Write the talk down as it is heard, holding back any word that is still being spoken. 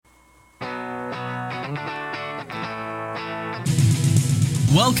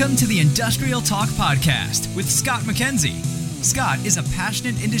Welcome to the Industrial Talk Podcast with Scott McKenzie. Scott is a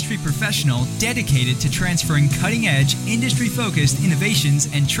passionate industry professional dedicated to transferring cutting-edge, industry-focused innovations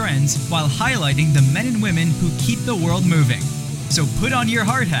and trends while highlighting the men and women who keep the world moving. So put on your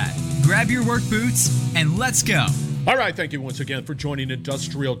hard hat, grab your work boots, and let's go. All right, thank you once again for joining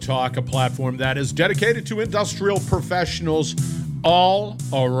Industrial Talk, a platform that is dedicated to industrial professionals all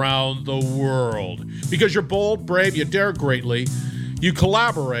around the world. Because you're bold, brave, you dare greatly, you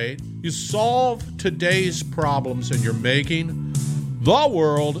collaborate, you solve today's problems, and you're making the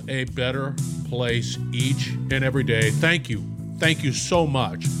world a better place each and every day. Thank you. Thank you so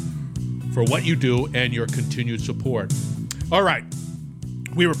much for what you do and your continued support. All right,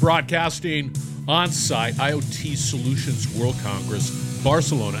 we were broadcasting on-site IoT Solutions World Congress,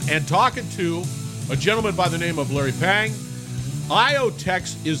 Barcelona, and talking to a gentleman by the name of Larry Pang.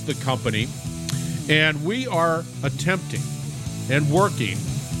 IoTex is the company, and we are attempting and working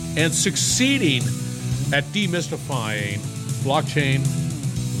and succeeding at demystifying blockchain.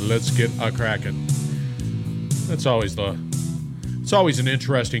 Let's get a cracking. It's always an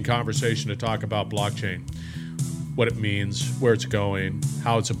interesting conversation to talk about blockchain, what it means, where it's going,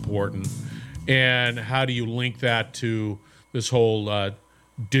 how it's important, and how do you link that to this whole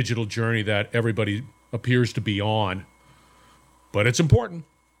digital journey that everybody appears to be on. But it's important.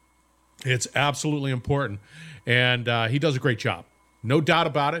 It's absolutely important. And he does a great job. No doubt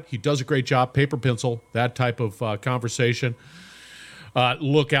about it. He does a great job. Paper, pencil, that type of conversation.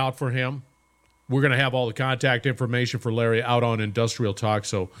 Look out for him. We're going to have all the contact information for Larry out on Industrial Talk,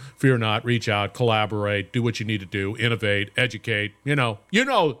 so fear not. Reach out, collaborate, do what you need to do, innovate, educate. You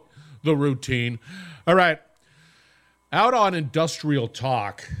know the routine. All right. Out on Industrial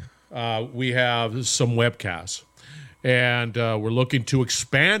Talk, we have some webcasts. And we're looking to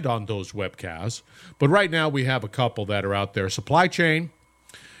expand on those webcasts. But right now we have a couple that are out there, supply chain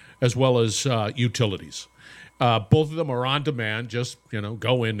as well as utilities. Both of them are on demand. Just,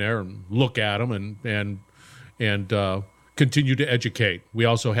 go in there and look at them and continue to educate. We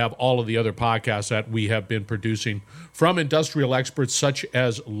also have all of the other podcasts that we have been producing from industrial experts such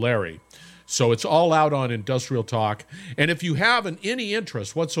as Larry. So it's all out on Industrial Talk. And if you have any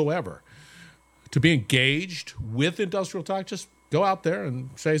interest whatsoever to be engaged with Industrial Talk, just go out there and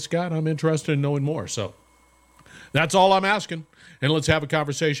say, Scott, I'm interested in knowing more. So that's all I'm asking, and let's have a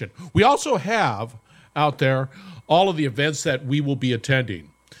conversation. We also have out there all of the events that we will be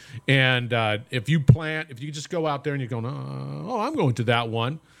attending. And if you just go out there and you're going, I'm going to that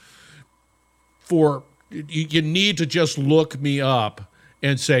one, you need to just look me up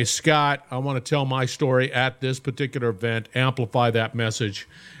and say, Scott, I want to tell my story at this particular event, amplify that message.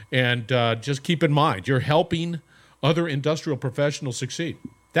 And just keep in mind, you're helping other industrial professionals succeed.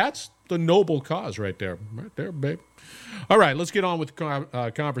 That's the noble cause right there, babe. All right, let's get on with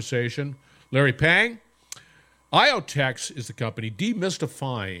the conversation. Larry Pang, IoTex is the company,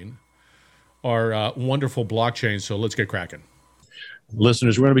 demystifying our wonderful blockchain. So let's get cracking.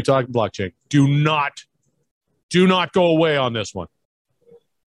 Listeners, we're going to be talking blockchain. Do not go away on this one.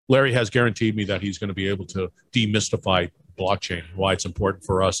 Larry has guaranteed me that he's going to be able to demystify blockchain, why it's important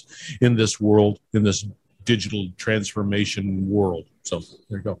for us in this world, in this digital transformation world. So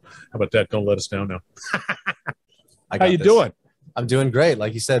there you go. How about that? Don't let us down now. How you doing? I'm doing great.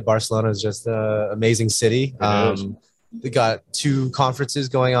 Like you said, Barcelona is just an amazing city. They got two conferences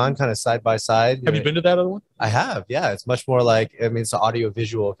going on kind of side by side. Have you been to that other one? I have, yeah. It's much more like, it's an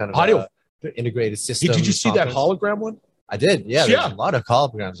audio-visual kind of integrated system. Did you see that hologram one? I did, yeah. There's a lot of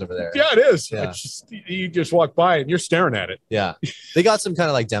holograms over there. Yeah, it is. Yeah. You just walk by and you're staring at it. Yeah. They got some kind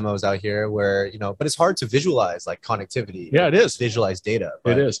of like demos out here where, but it's hard to visualize like connectivity. Yeah, it is. Visualize data.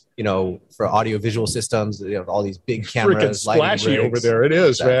 But, it is. For audio visual systems, all these big cameras. Freaking splashy over there. It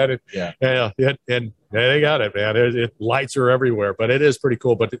is, exactly. Man. Yeah. And they got it, man. Lights are everywhere, but it is pretty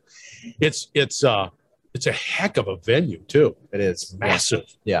cool. But it's a heck of a venue, too. It is. Massive.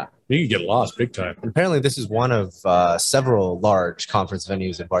 Yeah. You can get lost big time. And apparently, this is one of several large conference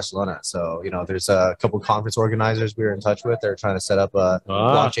venues in Barcelona. So, there's a couple conference organizers we were in touch with. They're trying to set up a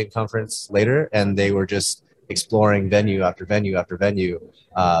blockchain conference later, and they were just exploring venue after venue after venue.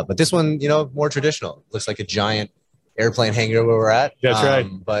 But this one, more traditional. Looks like a giant airplane hangar where we're at. That's right.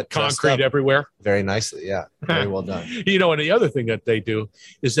 But concrete everywhere. Very nicely, yeah. Very well done. And the other thing that they do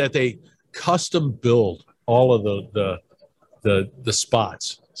is that they custom build all of the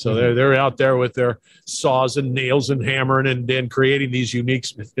spots. So they're out there with their saws and nails and hammering and creating these unique.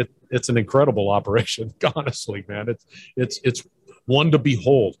 It's an incredible operation, honestly, man. It's one to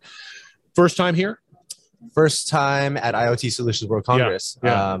behold. First time here? First time at IoT Solutions World Congress,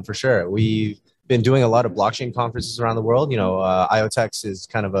 yeah. For sure. We been doing a lot of blockchain conferences around the world. IoTeX is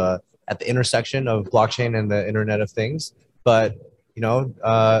kind of at the intersection of blockchain and the Internet of Things. But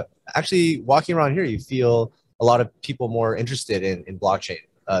actually walking around here, you feel a lot of people more interested in blockchain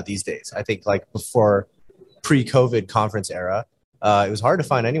these days. I think like before pre-COVID conference era, it was hard to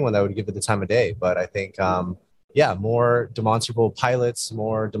find anyone that would give it the time of day. But I think, more demonstrable pilots,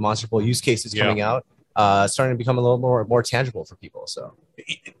 more demonstrable use cases coming out, starting to become a little more tangible for people. So,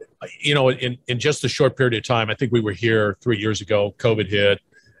 in just a short period of time, I think we were here 3 years ago, COVID hit,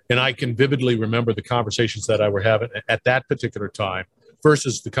 and I can vividly remember the conversations that I were having at that particular time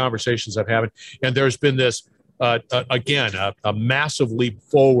versus the conversations I've having. And there's been this, again, a massive leap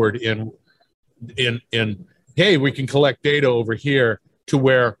forward in, hey, we can collect data over here to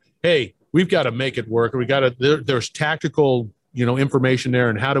where, hey, we've got to make it work. There's tactical, information there,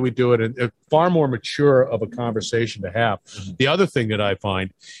 and how do we do it? And far more mature of a conversation to have. Mm-hmm. The other thing that I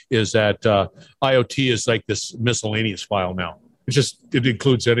find is that IoT is like this miscellaneous file now. It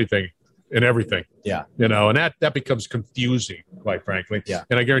includes anything and everything. Yeah. And that becomes confusing, quite frankly. Yeah.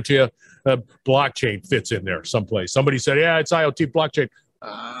 And I guarantee you, blockchain fits in there someplace. Somebody said, yeah, it's IoT blockchain.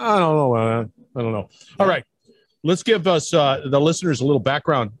 I don't know. I don't know. All right. Let's give us the listeners a little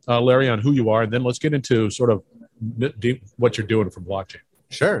background, Larry, on who you are, and then let's get into sort of what you're doing for blockchain.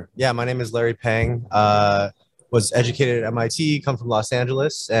 Sure. Yeah, my name is Larry Peng. Was educated at MIT, come from Los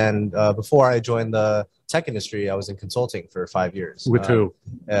Angeles, and before I joined the tech industry, I was in consulting for 5 years. With who?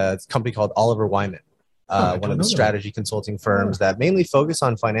 It's a company called Oliver Wyman, one of the strategy consulting firms that mainly focus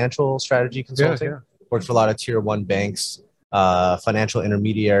on financial strategy consulting. Yeah. Worked for a lot of tier 1 banks, financial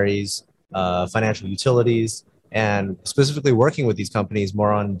intermediaries, financial utilities, and specifically working with these companies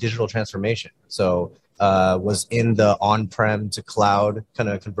more on digital transformation. So was in the on-prem to cloud kind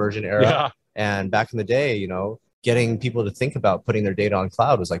of conversion era. Yeah. And back in the day, getting people to think about putting their data on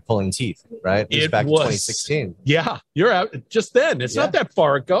cloud was like pulling teeth, right? It was back in 2016. Yeah, you're out just then. It's not that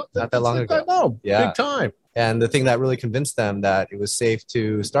far ago. Not that long ago. No, big time. And the thing that really convinced them that it was safe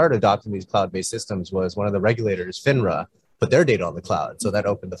to start adopting these cloud-based systems was one of the regulators, FINRA, put their data on the cloud. So that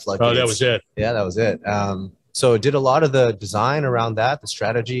opened the floodgates. Oh, that was it. Yeah, that was it. So it did a lot of the design around that, the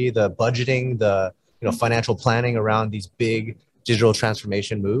strategy, the budgeting, the financial planning around these big digital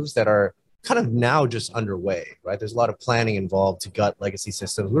transformation moves that are kind of now just underway, right? There's a lot of planning involved to gut legacy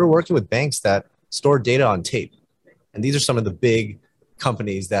systems. We were working with banks that store data on tape. And these are some of the big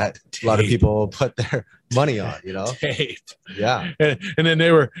companies that a lot of people put their money on, Tape. Yeah. And then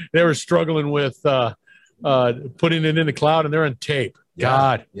they were struggling with putting it in the cloud, and they're on tape.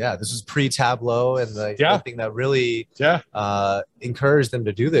 God. Yeah, this was pre-Tableau, and the thing that really encouraged them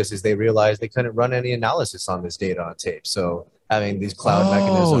to do this is they realized they couldn't run any analysis on this data on tape. So having these cloud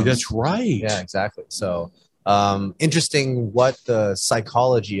mechanisms. Oh, that's right. Yeah, exactly. So interesting what the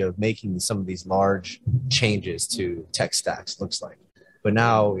psychology of making some of these large changes to tech stacks looks like. But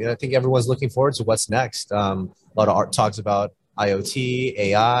now, I think everyone's looking forward to what's next. A lot of art talks about IoT,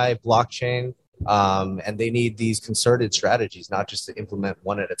 AI, blockchain. And they need these concerted strategies, not just to implement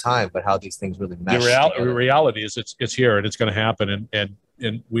one at a time, but how these things really mesh. The reality is it's here and it's going to happen,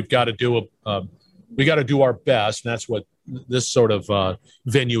 and we've got to do our best. And that's what this sort of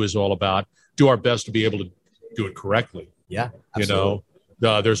venue is all about. Do our best to be able to do it correctly. Yeah, absolutely.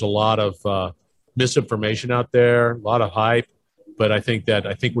 There's a lot of misinformation out there, a lot of hype, but I think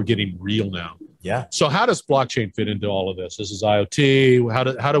we're getting real now. Yeah. So how does blockchain fit into all of this? This is IoT.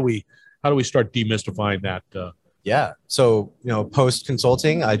 How do we start demystifying that? So, post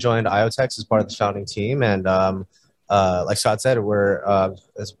consulting, I joined IoTeX as part of the founding team. And like Scott said, we're a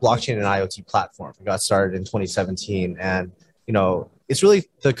blockchain and IoT platform. We got started in 2017. And, it's really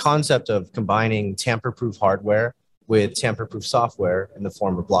the concept of combining tamper-proof hardware with tamper-proof software in the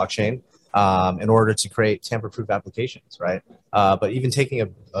form of blockchain in order to create tamper-proof applications, right? But even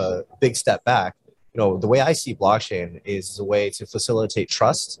taking a big step back, the way I see blockchain is a way to facilitate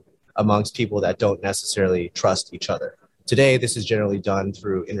trust amongst people that don't necessarily trust each other. Today, this is generally done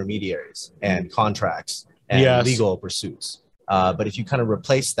through intermediaries and contracts and legal pursuits. But if you kind of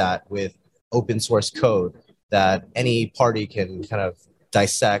replace that with open source code that any party can kind of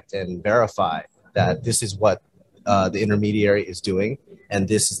dissect and verify that this is what the intermediary is doing, and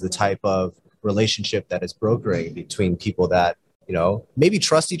this is the type of relationship that is brokering between people that, maybe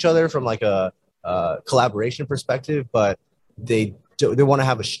trust each other from like a collaboration perspective, but they want to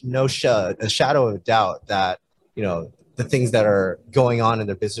have a shadow of a doubt that, the things that are going on in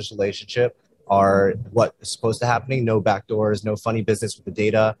their business relationship are what is supposed to happening. No backdoors, no funny business with the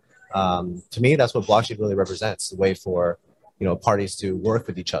data. To me, that's what blockchain really represents, the way for, parties to work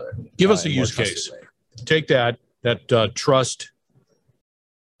with each other. Give us a use case. Take that trust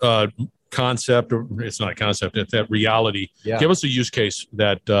concept, or it's not a concept, it's that reality. Yeah. Give us a use case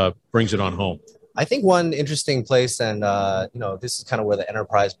that brings it on home. I think one interesting place, and this is kind of where the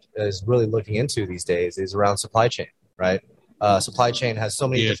enterprise is really looking into these days, is around supply chain, right? Supply chain has so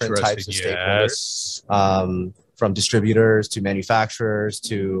many different types of stakeholders, from distributors to manufacturers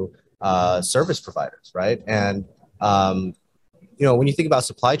to service providers, right? And when you think about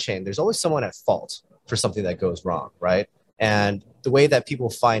supply chain, there's always someone at fault for something that goes wrong, right? And the way that people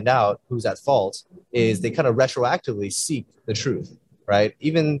find out who's at fault is they kind of retroactively seek the truth, right?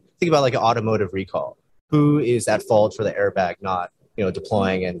 Even think about like an automotive recall. Who is at fault for the airbag not,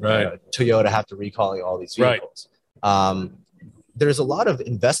 deploying, and Toyota have to recalling all these vehicles? Right. There's a lot of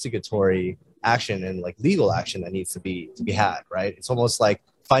investigatory action and like legal action that needs to be had, right? It's almost like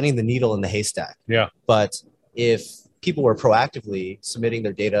finding the needle in the haystack. Yeah. But if people were proactively submitting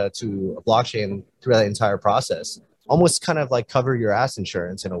their data to a blockchain through that entire process, almost kind of like cover your ass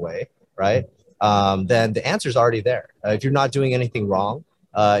insurance in a way, right? Then the answer's already there. If you're not doing anything wrong,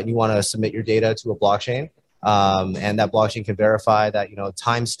 and you want to submit your data to a blockchain, and that blockchain can verify that,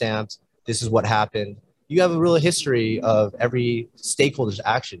 time-stamped, this is what happened. You have a real history of every stakeholder's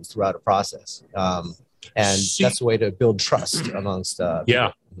actions throughout a process. And that's the way to build trust amongst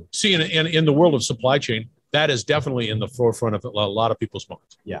people. See, in the world of supply chain, that is definitely in the forefront of a lot of people's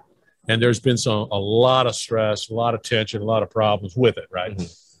minds. Yeah. And there's been a lot of stress, a lot of tension, a lot of problems with it, right?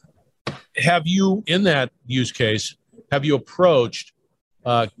 Mm-hmm. Have you, in that use case, have you approached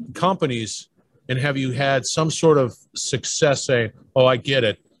companies, and have you had some sort of success saying, oh, I get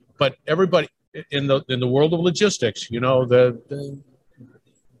it, but everybody in the world of logistics,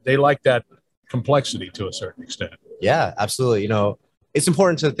 they like that complexity to a certain extent. Yeah, absolutely. It's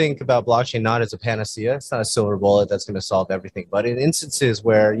important to think about blockchain not as a panacea. It's not a silver bullet that's going to solve everything. But in instances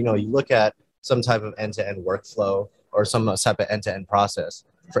where, you look at some type of end-to-end workflow or some type of end-to-end process,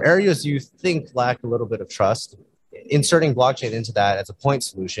 for areas you think lack a little bit of trust, inserting blockchain into that as a point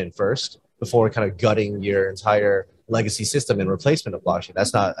solution first before kind of gutting your entire legacy system in replacement of blockchain.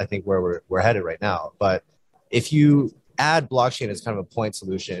 That's not, I think, where we're headed right now. But if you add blockchain as kind of a point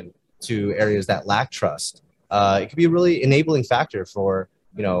solution to areas that lack trust, it could be a really enabling factor for,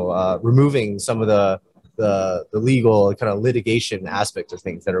 removing some of the legal kind of litigation aspects of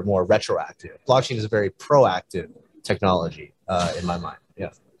things that are more retroactive. Blockchain is a very proactive technology in my mind.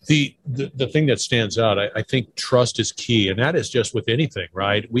 Yeah. The thing that stands out, I think trust is key, and that is just with anything,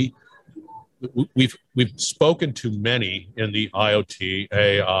 right? We've spoken to many in the IoT,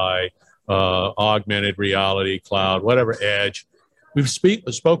 AI, augmented reality, cloud, whatever, edge. We've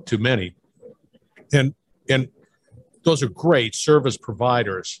spoke to many, and those are great service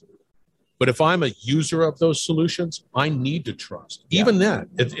providers. But if I'm a user of those solutions, I need to trust. Yeah. Even that,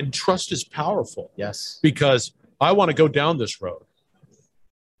 and trust is powerful. Yes. Because I want to go down this road.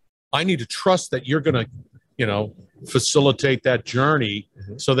 I need to trust that you're going to, facilitate that journey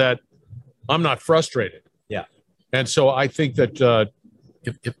so that I'm not frustrated. Yeah. And so I think that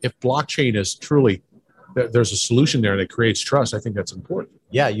if blockchain is truly, there's a solution there that creates trust, I think that's important.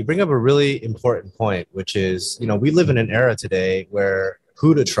 Yeah, you bring up a really important point, which is, we live in an era today where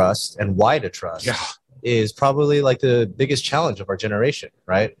who to trust and why to trust is probably like the biggest challenge of our generation,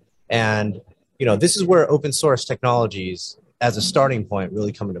 right? And, this is where open source technologies as a starting point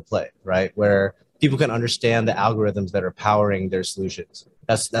really come into play, right? Where people can understand the algorithms that are powering their solutions.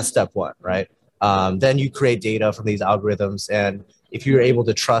 That's step one, right? Then you create data from these algorithms. And if you're able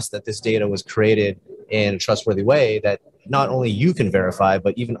to trust that this data was created in a trustworthy way, that not only you can verify,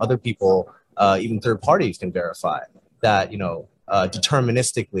 but even other people, even third parties can verify that,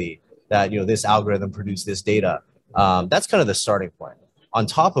 deterministically that, this algorithm produced this data. That's kind of the starting point. On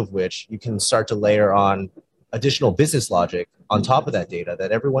top of which you can start to layer on additional business logic on top of that data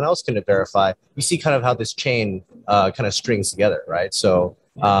that everyone else can verify. You see kind of how this chain kind of strings together, right? So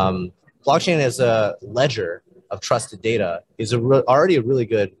blockchain as a ledger of trusted data is already a really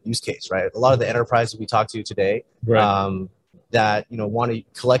good use case, right? A lot of the enterprises we talked to today that want to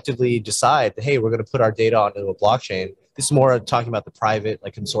collectively decide, hey, we're going to put our data onto a blockchain. This is more talking about the private,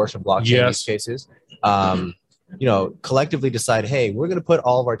 like consortium blockchain use cases. Collectively decide, hey, we're going to put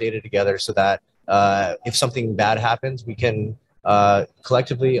all of our data together so that if something bad happens, we can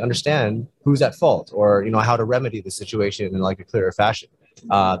collectively understand who's at fault or, how to remedy the situation in like a clearer fashion.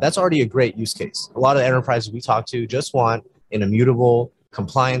 That's already a great use case. A lot of the enterprises we talk to just want an immutable,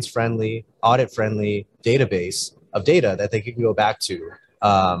 compliance-friendly, audit-friendly database of data that they can go back to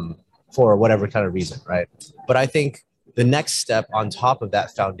for whatever kind of reason, right? But I think the next step on top of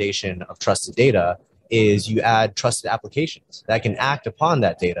that foundation of trusted data is you add trusted applications that can act upon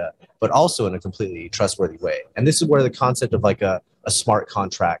that data, but also in a completely trustworthy way. And this is where the concept of like a smart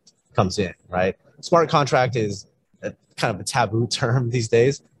contract comes in, right? Smart contract is kind of a taboo term these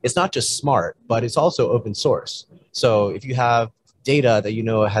days. It's not just smart, but it's also open source. So if you have data that you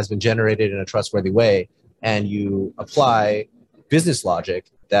know has been generated in a trustworthy way, and you apply business logic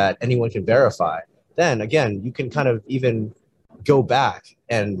that anyone can verify, then again, you can kind of even go back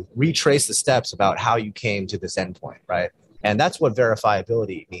and retrace the steps about how you came to this endpoint, right? And that's what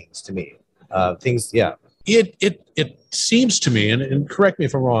verifiability means to me. Yeah. It seems to me, and correct me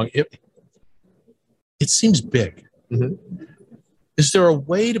if I'm wrong, it seems big. Mm-hmm. Is there a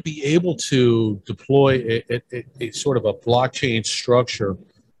way to be able to deploy a sort of a blockchain structure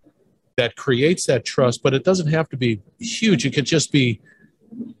that creates that trust, but it doesn't have to be huge? It could just be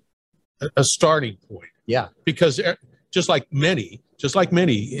a starting point. Yeah. Because just like many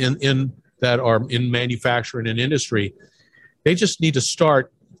in that are in manufacturing and industry, they just need to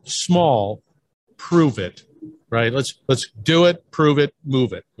start small, prove it, right? Let's do it, prove it,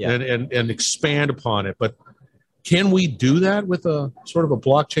 move it, and expand upon it. But can we do that with a sort of a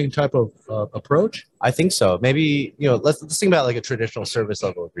blockchain type of approach? I think so. Maybe, let's think about like a traditional service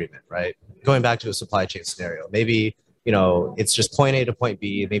level agreement, right? Going back to a supply chain scenario, maybe, it's just point A to point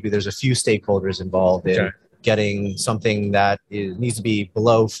B. Maybe there's a few stakeholders involved in getting something that needs to be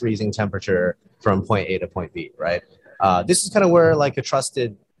below freezing temperature from point A to point B, right? This is kind of where like a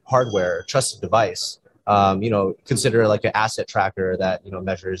trusted hardware, trusted device, consider like an asset tracker that,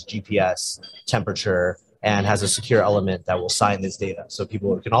 measures GPS, temperature, and has a secure element that will sign this data so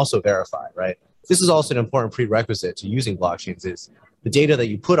people can also verify, right? This is also an important prerequisite to using blockchains is the data that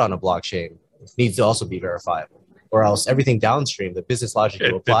you put on a blockchain needs to also be verifiable, or else everything downstream, the business logic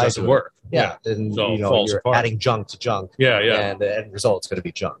will apply it doesn't work. Yeah. Then, you're apart. adding junk to junk. Yeah. And the end result's going to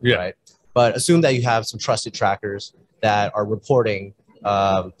be junk, right? But assume that you have some trusted trackers that are reporting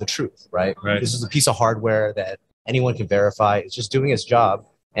the truth, right? This is a piece of hardware that anyone can verify. It's just doing its job.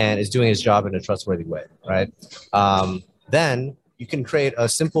 And is doing his job in a trustworthy way, right? Then you can create a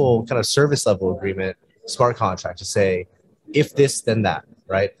simple kind of service level agreement, smart contract to say, if this, then that,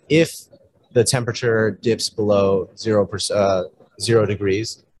 right? If the temperature dips below 0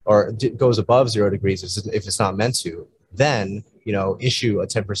 degrees or goes above 0 degrees, if it's not meant to, then, issue a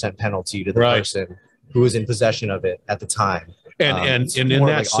 10% penalty to the person who was in possession of it at the time. And in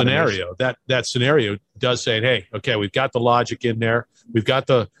that scenario, that scenario does say, hey, okay, we've got the logic in there, we've got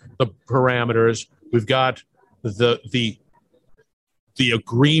the parameters, we've got the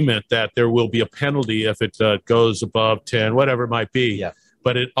agreement that there will be a penalty if it goes above 10, whatever it might be. Yeah.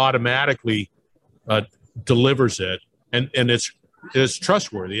 But it automatically delivers it, and it's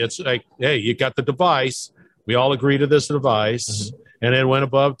trustworthy. It's like, hey, you got the device. We all agree to this device, and it went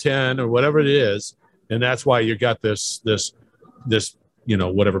above 10 or whatever it is, and that's why you got this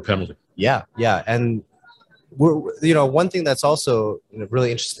whatever penalty. Yeah. And one thing that's also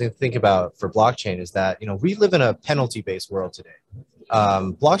really interesting to think about for blockchain is that we live in a penalty-based world today.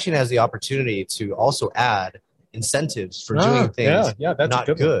 Blockchain has the opportunity to also add incentives for doing things that's not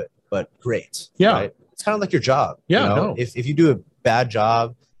good but great. Yeah, right? It's kind of like your job. Yeah, if you do a bad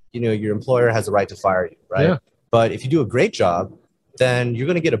job, your employer has the right to fire you, right? Yeah. But if you do a great job, then you're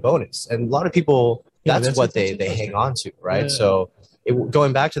going to get a bonus, and a lot of people. That's what they hang on to, right? Yeah. So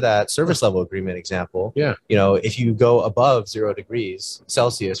going back to that service level agreement example, if you go above 0 degrees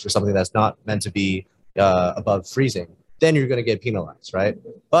Celsius for something that's not meant to be above freezing, then you're going to get penalized, right?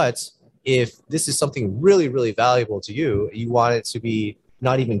 But if this is something really, really valuable to you, you want it to be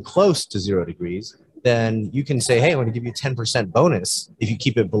not even close to 0 degrees, then you can say, hey, I'm going to give you a 10% bonus if you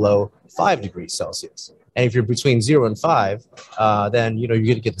keep it below 5 degrees Celsius. And if you're between 0 and 5, then you're going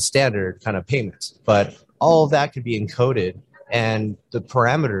to get the standard kind of payments. But all of that can be encoded, and the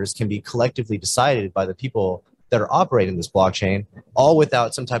parameters can be collectively decided by the people that are operating this blockchain, all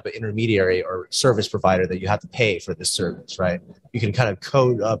without some type of intermediary or service provider that you have to pay for this service, right? You can kind of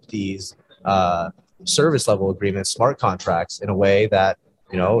code up these service level agreements, smart contracts, in a way that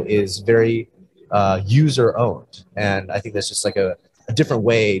is very user owned. And I think that's just like a different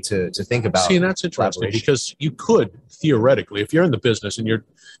way to think about. See, and that's interesting because you could theoretically, if you're in the business and you're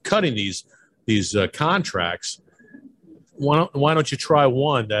cutting these contracts, why don't you try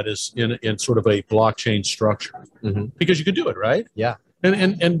one that is in sort of a blockchain structure? Because you could do it, right? Yeah,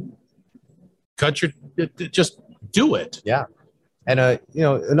 and just do it. Yeah, and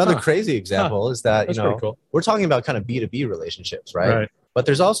another crazy example is that cool. We're talking about kind of B2B relationships, right? But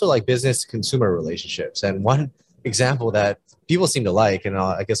there's also like business to consumer relationships, and one example that people seem to like, and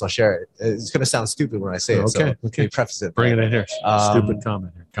I guess I'll share it. It's going to sound stupid when I say it, so let me preface it. Bring it in here. Stupid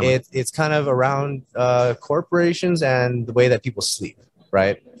comment here. It's kind of around corporations and the way that people sleep,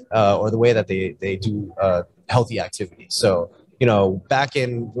 right? Or the way that they do healthy activities. So, back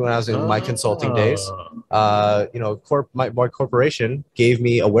in when I was in my consulting days, my corporation gave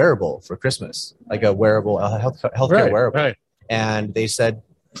me a wearable for Christmas, like a wearable, healthcare wearable. Right. And they said,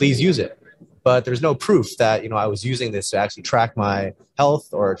 please use it. But there's no proof that, I was using this to actually track my health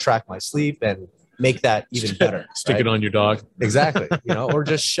or track my sleep and make that even better. Stick it on your dog. Exactly. Or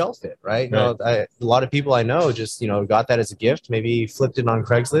just shelf it, right? A lot of people I know just, got that as a gift, maybe flipped it on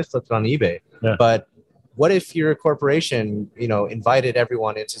Craigslist, flipped it on eBay. Yeah. But what if your corporation, invited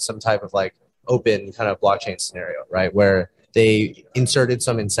everyone into some type of like open kind of blockchain scenario, right? Where they inserted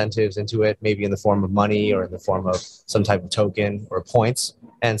some incentives into it, maybe in the form of money or in the form of some type of token or points,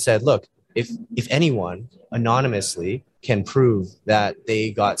 and said, look, if anyone anonymously can prove that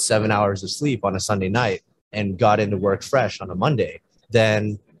they got 7 hours of sleep on a Sunday night and got into work fresh on a Monday,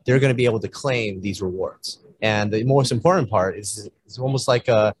 then they're going to be able to claim these rewards. And the most important part is it's almost like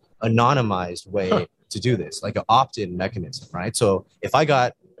a anonymized way to do this, like an opt-in mechanism, right? So if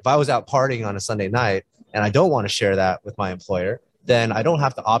I was out partying on a Sunday night and I don't want to share that with my employer, then I don't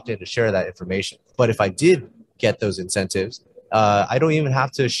have to opt in to share that information. But if I did get those incentives, I don't even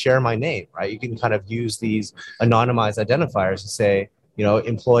have to share my name, right? You can kind of use these anonymized identifiers to say,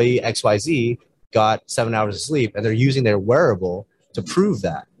 employee XYZ got 7 hours of sleep, and they're using their wearable to prove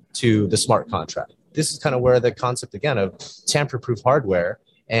that to the smart contract. This is kind of where the concept, again, of tamper-proof hardware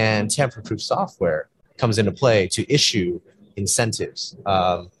and tamper-proof software comes into play to issue incentives.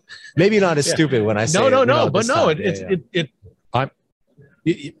 Maybe not as stupid when I say I don't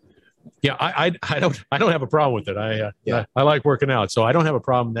have a problem with it. I like working out, so I don't have a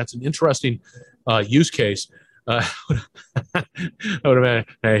problem. That's an interesting use case. Hey,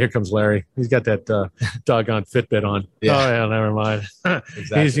 here comes Larry. He's got that doggone Fitbit on. Yeah. Oh yeah, never mind.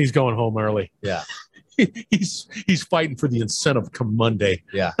 Exactly. He's going home early. Yeah. He's fighting for the incentive come Monday.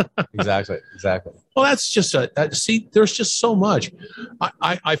 Yeah, exactly. Well, that's just there's just so much.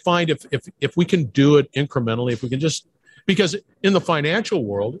 I find if we can do it incrementally, if we can just, because in the financial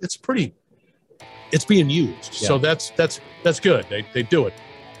world, it's being used. Yeah. So that's good. They do it.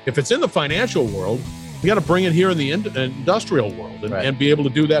 If it's in the financial world, we got to bring it here in the industrial world and be able to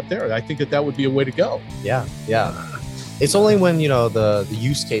do that there. I think that would be a way to go. Yeah. It's only when, the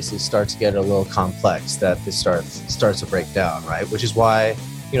use cases start to get a little complex that this starts to break down, right? Which is why,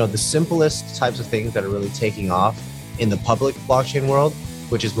 the simplest types of things that are really taking off in the public blockchain world,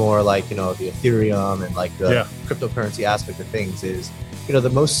 which is more like, the Ethereum and like the cryptocurrency aspect of things, is, the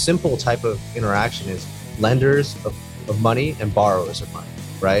most simple type of interaction is lenders of money and borrowers of money,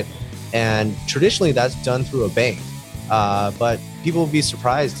 right? And traditionally that's done through a bank. But people will be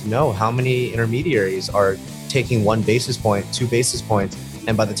surprised to know how many intermediaries are taking 1 basis point, 2 basis points,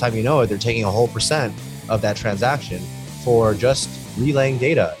 and by the time you know it, they're taking a whole % of that transaction for just relaying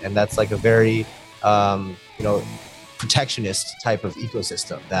data. And that's like a very, protectionist type of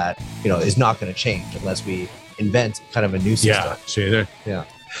ecosystem that, is not going to change unless we invent kind of a new system. Yeah, see there. Yeah.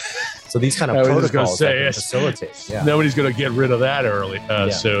 So these kind of protocols that can facilitate. Yeah. Nobody's going to get rid of that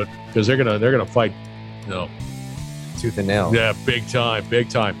soon, because they're gonna fight. No. Tooth and nail. Yeah, big time.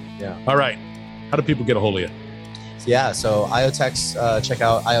 Yeah. All right. How do people get a hold of you? Yeah, so IoTeX, check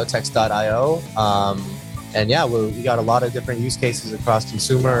out iotex.io. And yeah, we got a lot of different use cases across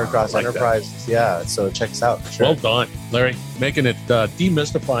consumer, across enterprise. Yeah, so check us out. For sure. Well done, Larry. Making it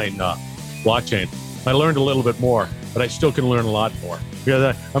demystifying blockchain. I learned a little bit more, but I still can learn a lot more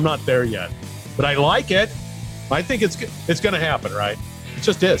because I'm not there yet. But I like it. I think it's going to happen, right? It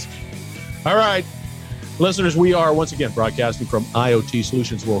just is. All right. Listeners, we are once again broadcasting from IoT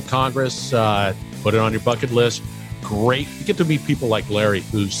Solutions World Congress. Put it on your bucket list. Great. You get to meet people like Larry,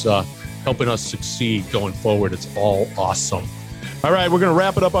 who's helping us succeed going forward. It's all awesome. All right, we're going to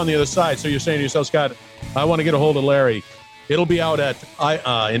wrap it up on the other side. So you're saying to yourself, Scott, I want to get a hold of Larry. It'll be out at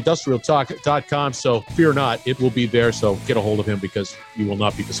industrialtalk.com, so fear not, it will be there. So get a hold of him because you will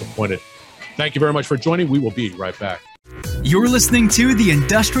not be disappointed. Thank you very much for joining. We will be right back. You're listening to the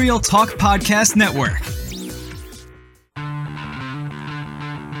Industrial Talk Podcast Network.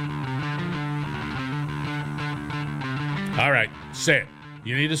 All right, say it.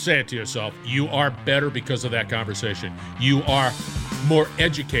 You need to say it to yourself. You are better because of that conversation. You are more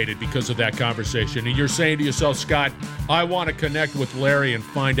educated because of that conversation. And you're saying to yourself, Scott, I want to connect with Larry and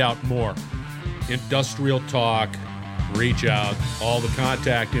find out more. Industrial Talk, reach out. All the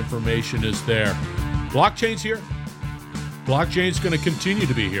contact information is there. Blockchain's here. Blockchain's going to continue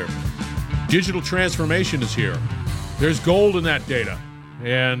to be here. Digital transformation is here. There's gold in that data.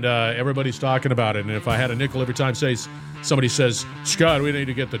 And everybody's talking about it. And if I had a nickel every time somebody says, Scott, we need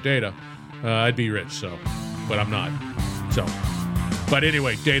to get the data, I'd be rich. So, but I'm not. So, but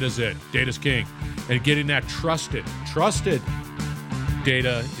anyway, data's it. Data's king. And getting that trusted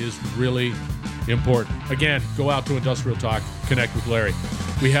Data is really important. Again, go out to Industrial Talk, connect with Larry.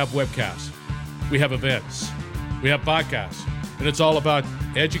 We have webcasts, we have events, we have podcasts, and it's all about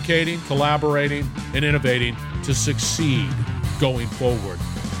educating, collaborating, and innovating to succeed going forward.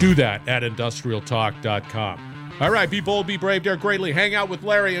 Do that at industrialtalk.com. All right, be bold, be brave, dare greatly. Hang out with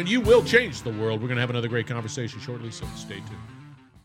Larry, and you will change the world. We're going to have another great conversation shortly, so stay tuned.